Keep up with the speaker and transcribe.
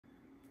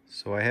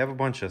So I have a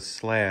bunch of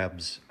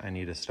slabs I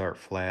need to start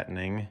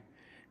flattening,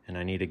 and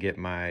I need to get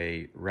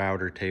my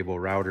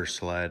router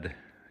sled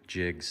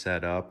jig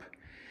set up.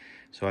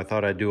 So I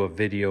thought I'd do a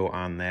video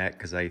on that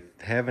because I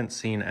haven't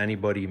seen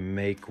anybody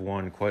make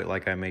one quite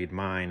like I made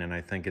mine, and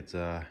I think it's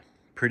a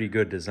pretty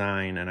good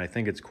design, and I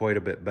think it's quite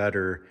a bit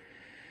better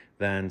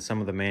than some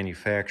of the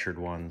manufactured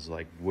ones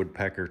like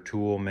Woodpecker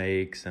Tool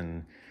makes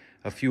and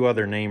a few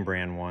other name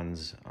brand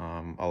ones.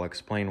 I'll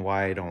explain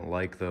why I don't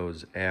like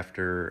those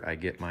after I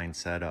get mine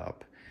set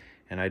up.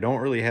 And I don't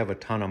really have a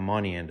ton of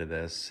money into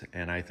this,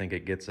 and I think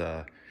it gets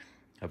a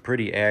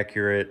pretty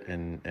accurate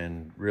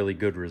and really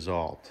good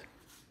result.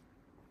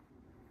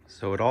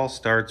 So it all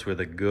starts with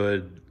a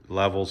good,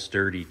 level,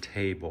 sturdy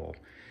table.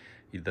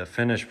 The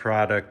finished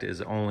product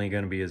is only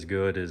going to be as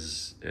good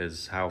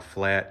as how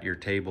flat your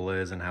table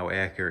is and how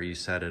accurate you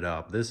set it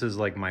up. This is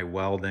like my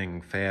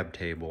welding fab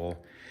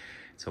table.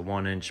 It's a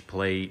 1-inch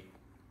plate.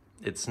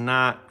 It's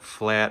not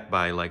flat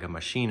by like a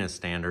machinist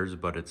standards,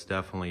 but it's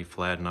definitely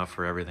flat enough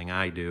for everything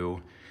I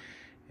do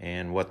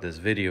and what this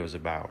video is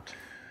about.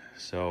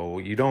 So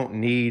you don't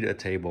need a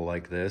table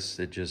like this.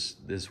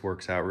 This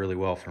works out really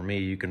well for me.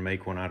 You can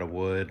make one out of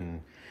wood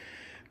and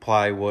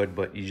plywood,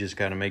 but you just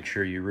got to make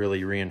sure you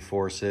really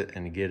reinforce it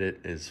and get it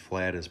as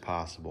flat as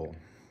possible.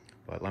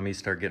 But let me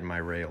start getting my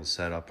rails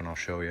set up and I'll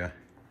show you.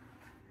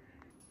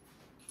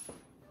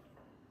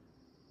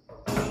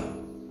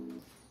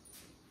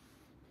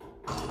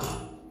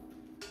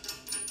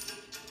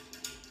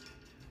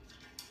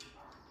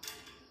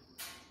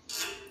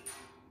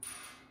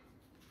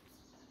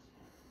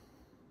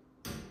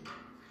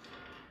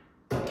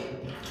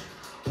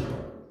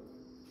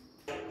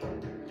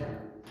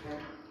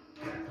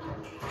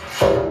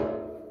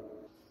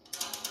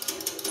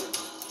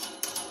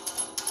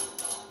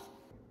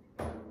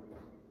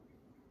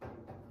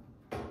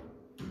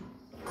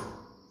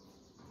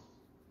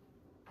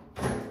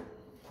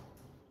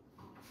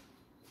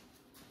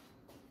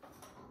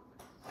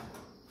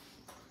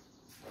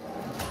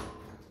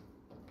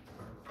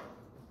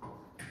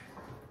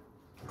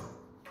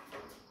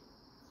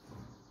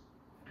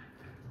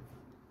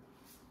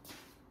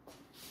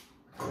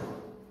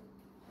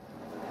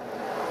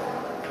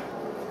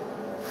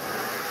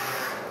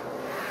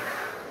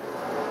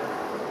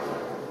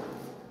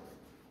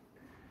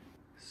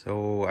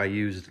 So I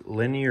used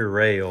linear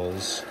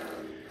rails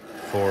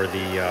for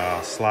the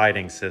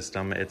sliding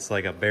system. It's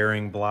like a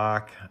bearing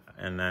block,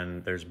 and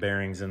then there's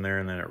bearings in there,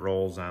 and then it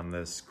rolls on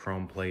this these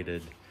chrome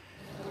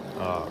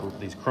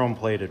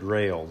plated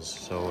rails.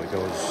 So it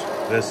goes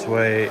this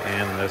way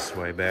and this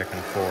way, back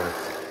and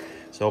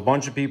forth. So a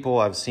bunch of people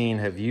I've seen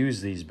have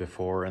used these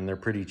before, and they're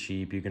pretty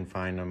cheap. You can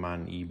find them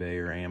on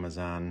eBay or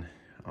Amazon.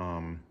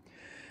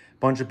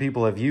 Bunch of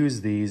people have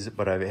used these,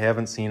 but I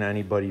haven't seen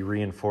anybody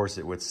reinforce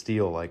it with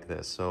steel like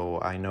this. So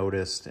I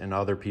noticed in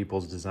other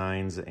people's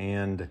designs,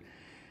 and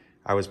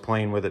I was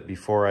playing with it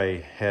before I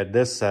had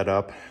this set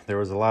up, there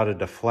was a lot of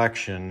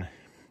deflection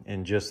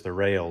in just the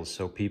rails.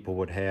 So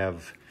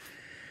a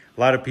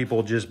lot of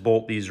people just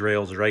bolt these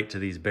rails right to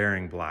these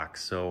bearing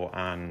blocks. So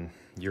on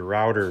your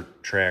router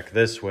track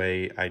this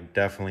way, I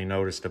definitely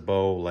noticed a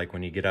bow, like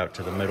when you get out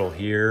to the middle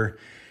here,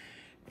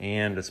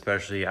 and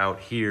especially out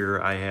here,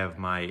 I have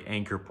my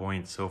anchor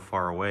point so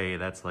far away,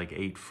 that's like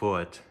 8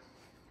 foot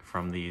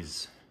from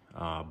these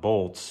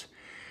bolts.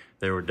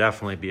 There would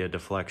definitely be a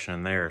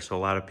deflection there. So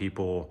a lot of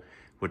people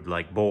would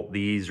like bolt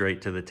these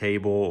right to the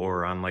table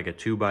or on like a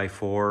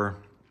 2x4.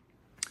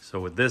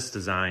 So with this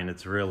design,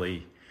 it's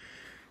really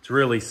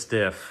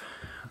stiff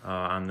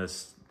on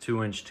this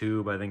 2-inch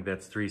tube. I think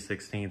that's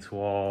 3/16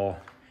 wall,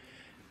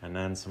 and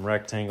then some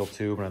rectangle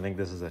tube, and I think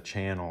this is a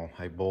channel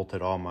I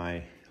bolted all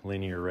my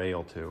linear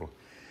rail to.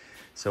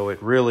 So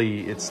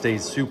it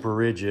stays super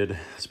rigid,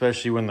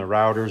 especially when the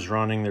router's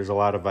running. There's a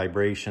lot of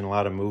vibration, a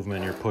lot of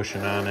movement. You're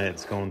pushing on it,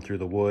 it's going through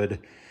the wood.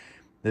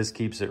 This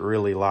keeps it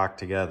really locked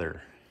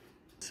together.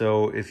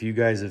 So if you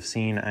guys have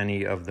seen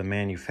any of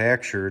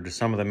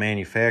some of the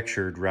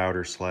manufactured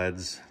router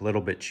sleds, a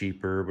little bit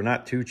cheaper, but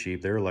not too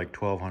cheap. They're like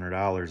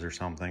 $1,200 or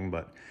something,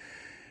 but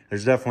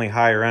there's definitely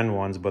higher end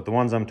ones. But the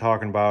ones I'm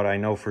talking about, I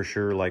know for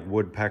sure, like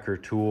Woodpecker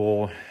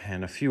Tool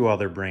and a few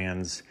other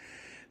brands,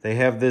 they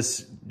have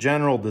this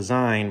general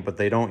design, but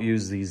they don't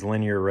use these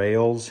linear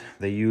rails.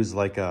 They use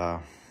like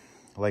a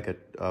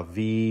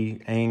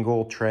V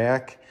angle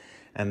track,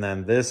 and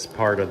then this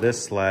part of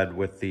this sled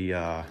with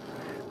the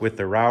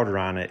router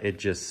on it, it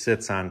just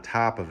sits on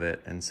top of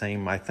it. And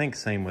I think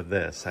same with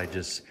this.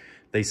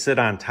 They sit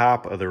on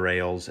top of the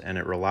rails, and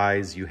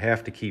you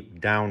have to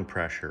keep down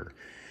pressure.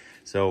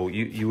 So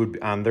you would,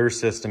 on their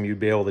system, you'd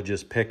be able to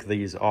just pick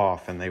these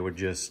off, and they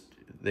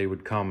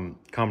would come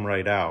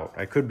right out.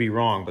 I could be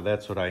wrong, but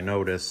that's what I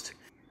noticed.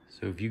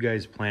 So if you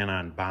guys plan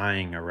on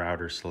buying a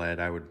router sled,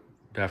 I would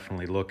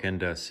definitely look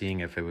into seeing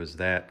if it was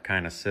that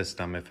kind of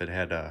system. If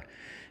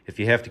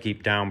you have to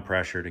keep down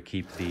pressure to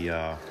keep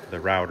the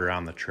router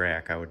on the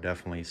track, I would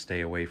definitely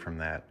stay away from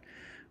that.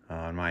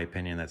 In my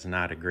opinion, that's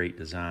not a great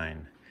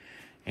design.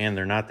 And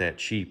they're not that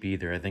cheap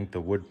either. I think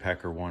the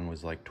Woodpecker one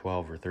was like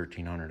 $1,200 or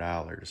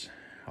 $1,300.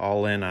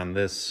 all in on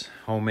this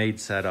homemade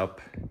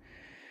setup,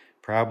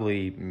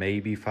 probably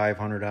maybe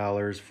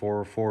 $500,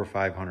 four or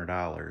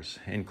 $500,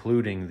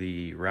 including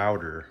the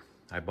router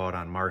I bought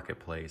on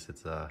Marketplace.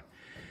 It's a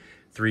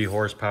 3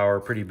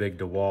 horsepower, pretty big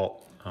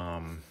DeWalt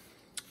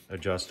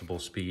adjustable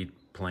speed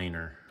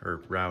planer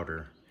or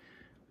router.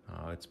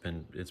 It's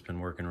been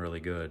working really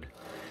good.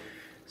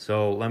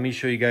 So let me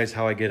show you guys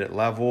how I get it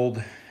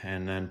leveled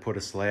and then put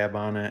a slab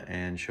on it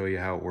and show you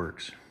how it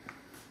works.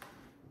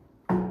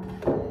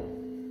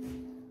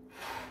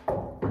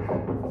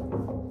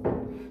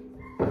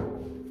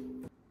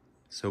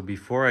 So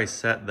before I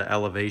set the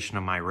elevation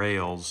of my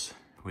rails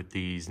with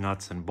these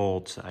nuts and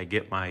bolts, I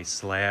get my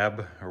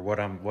slab, or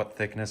what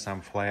thickness I'm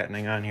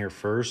flattening on here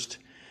first,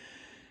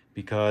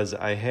 because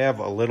I have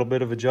a little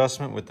bit of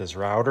adjustment with this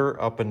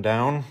router up and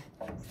down,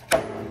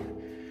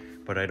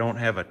 but I don't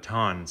have a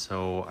ton.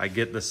 So I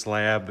get the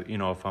slab, you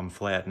know, if I'm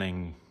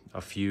flattening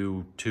a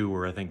few 2,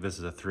 or I think this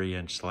is a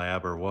 3-inch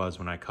slab, or was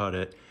when I cut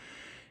it.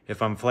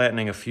 If I'm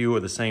flattening a few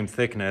of the same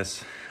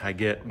thickness, I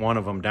get one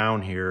of them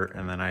down here,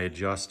 and then I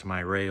adjust my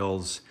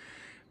rails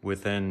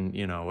within,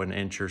 you know, an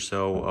inch or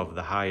so of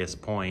the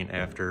highest point.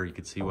 After, you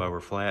can see why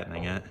we're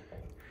flattening it.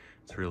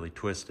 It's really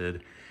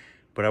twisted.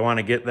 But I want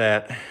to get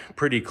that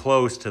pretty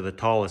close to the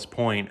tallest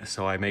point,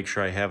 so I make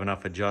sure I have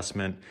enough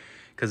adjustment,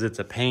 because it's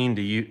a pain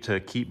to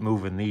keep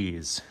moving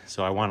these.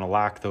 So I want to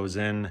lock those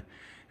in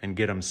and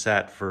get them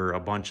set for a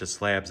bunch of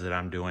slabs that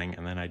I'm doing,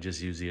 and then I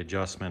just use the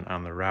adjustment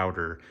on the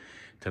router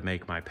to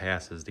make my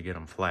passes to get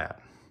them flat.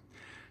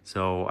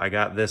 So I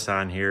got this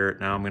on here.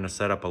 Now I'm going to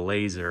set up a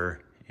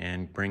laser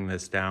and bring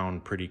this down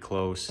pretty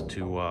close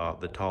to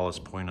the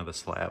tallest point of the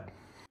slab.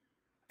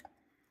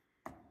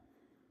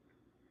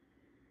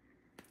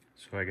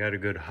 So I got a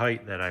good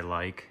height that I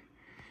like.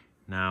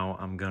 Now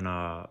I'm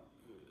gonna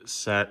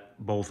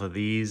set both of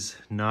these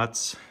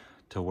nuts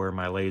to where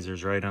my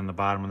laser's right on the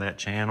bottom of that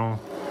channel.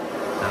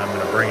 Then I'm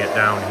gonna bring it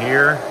down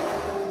here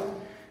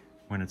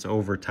when it's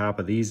over top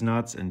of these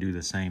nuts and do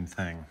the same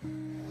thing.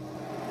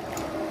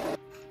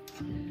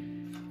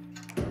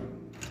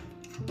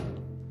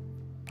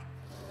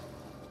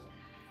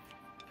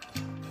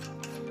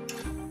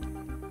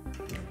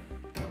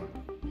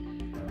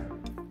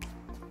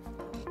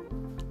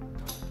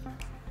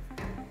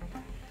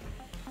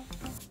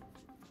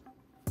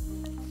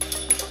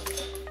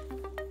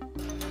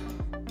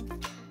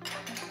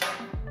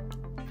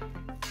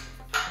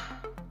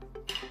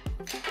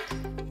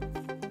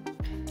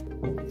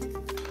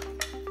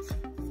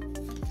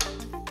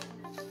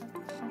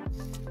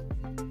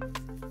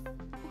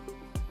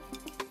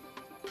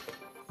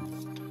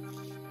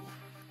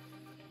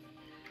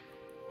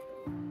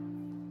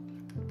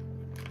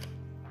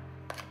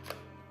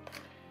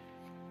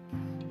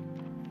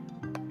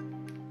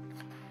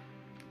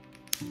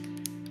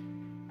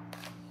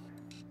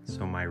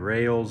 So my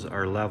rails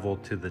are level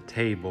to the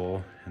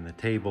table, and the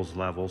table's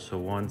level. So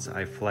once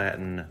I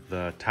flatten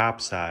the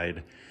top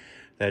side,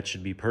 that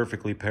should be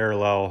perfectly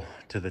parallel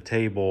to the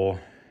table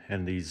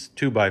and these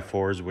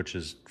 2x4s, which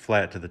is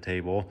flat to the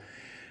table.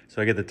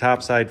 So I get the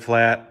top side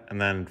flat,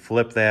 and then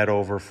flip that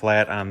over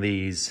flat on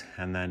these,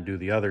 and then do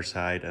the other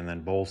side, and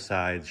then both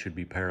sides should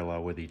be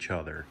parallel with each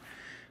other.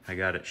 I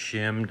got it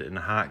shimmed and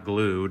hot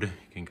glued.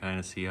 You can kind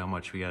of see how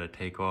much we got to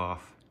take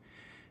off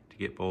to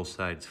get both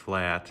sides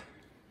flat.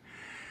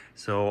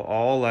 So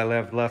all I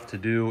have left to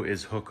do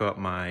is hook up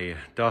my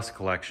dust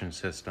collection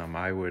system.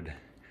 I would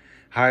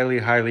highly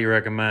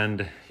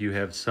recommend you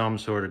have some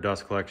sort of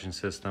dust collection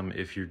system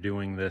if you're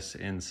doing this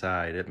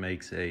inside. It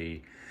makes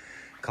a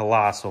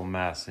colossal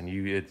mess, and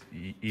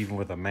even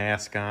with a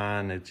mask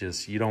on,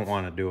 you don't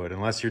want to do it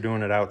unless you're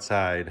doing it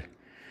outside.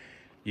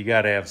 You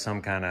got to have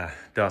some kind of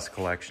dust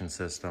collection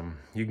system.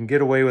 You can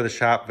get away with a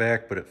shop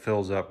vac, but it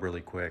fills up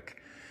really quick.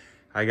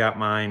 I got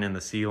mine in the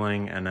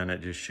ceiling, and then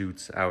it just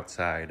shoots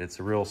outside. It's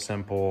a real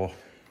simple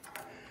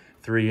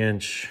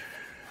 3-inch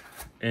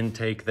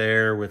intake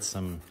there with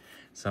some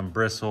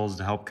bristles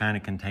to help kind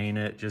of contain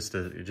it. Just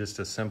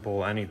a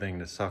simple anything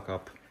to suck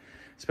up,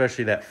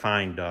 especially that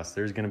fine dust.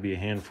 There's going to be a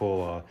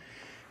handful of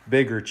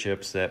bigger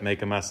chips that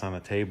make a mess on the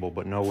table,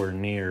 but nowhere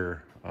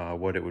near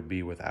what it would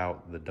be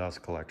without the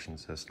dust collection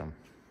system.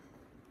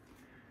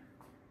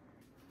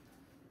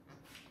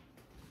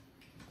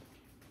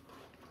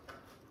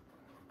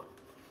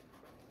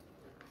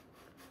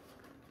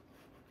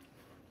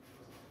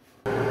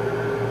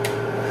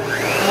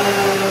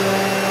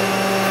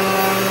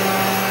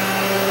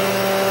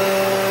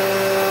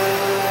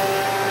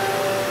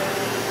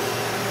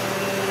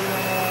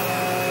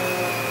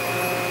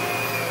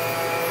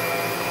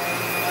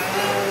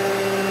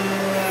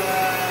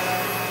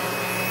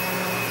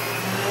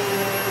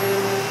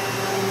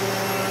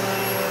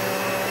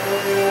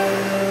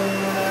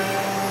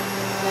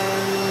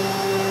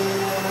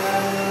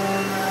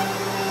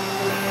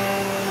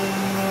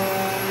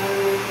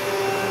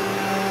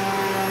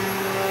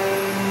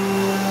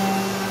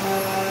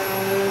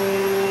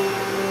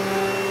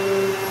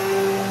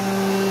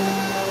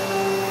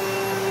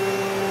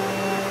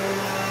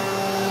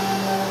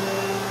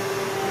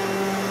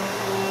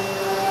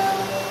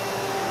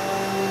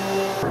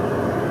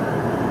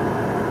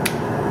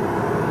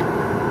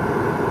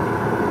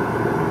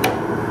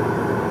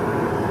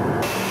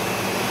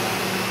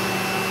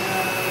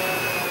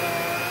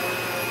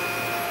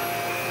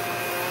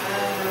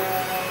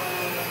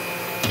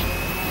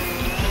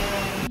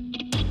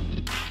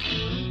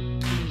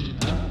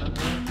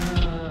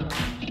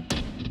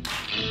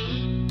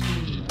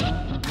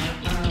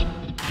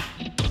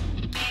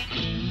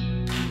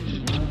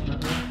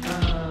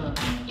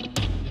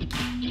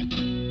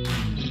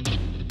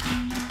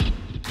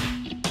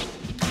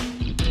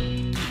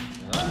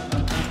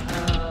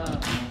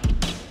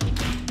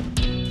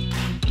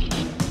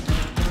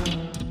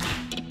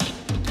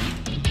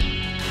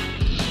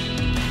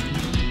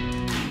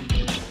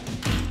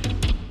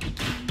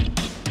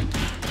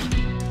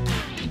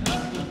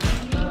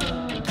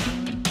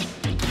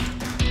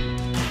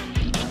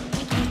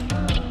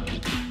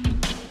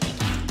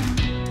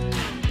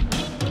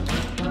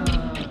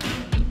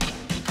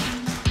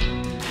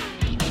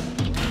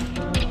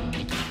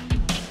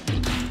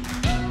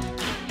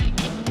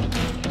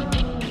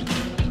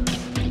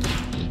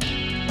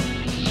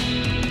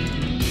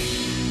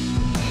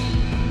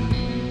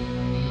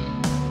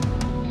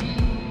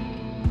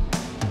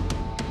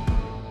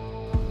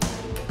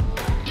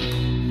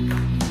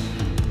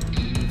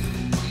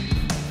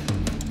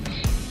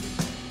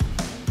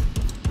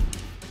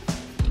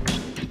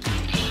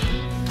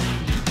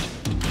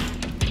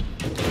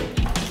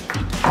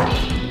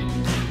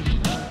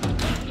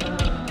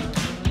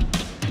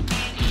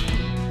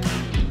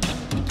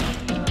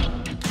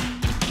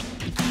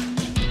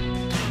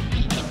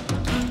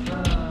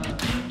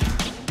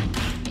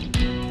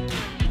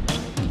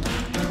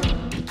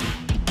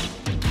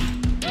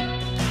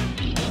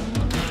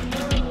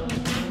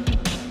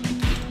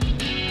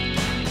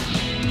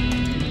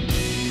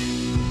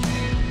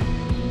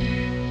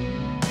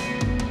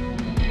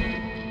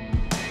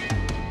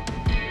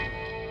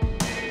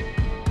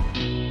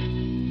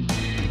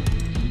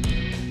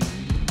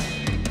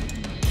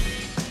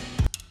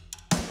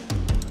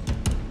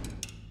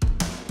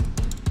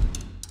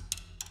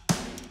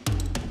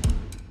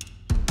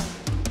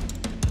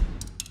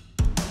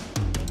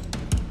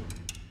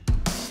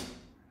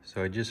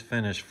 So I just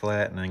finished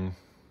flattening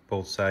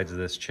both sides of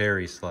this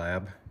cherry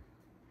slab.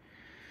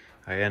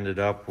 I ended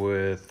up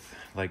with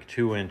like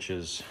 2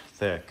 inches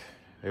thick.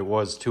 It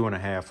was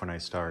 2.5 when I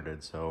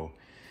started, so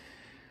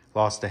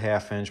lost a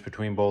 1/2 inch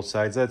between both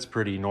sides. That's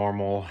pretty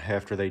normal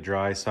after they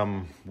dry.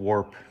 Some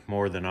warp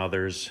more than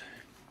others,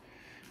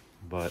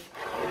 but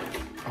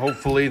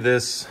hopefully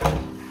this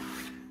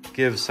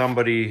gives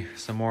somebody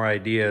some more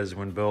ideas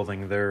when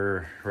building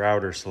their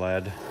router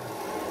sled.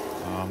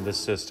 This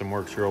system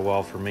works real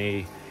well for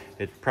me.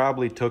 It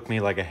probably took me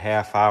like a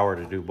 1/2 hour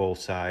to do both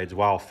sides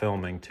while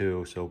filming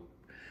too, so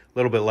a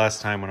little bit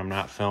less time when I'm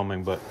not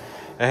filming, but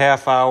a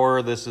 1/2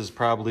 hour. This is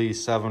probably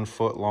 7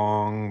 foot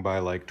long by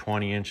like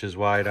 20 inches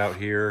wide out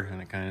here,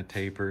 and it kind of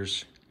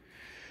tapers.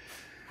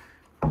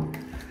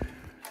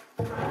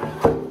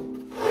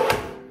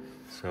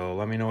 So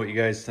let me know what you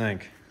guys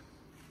think.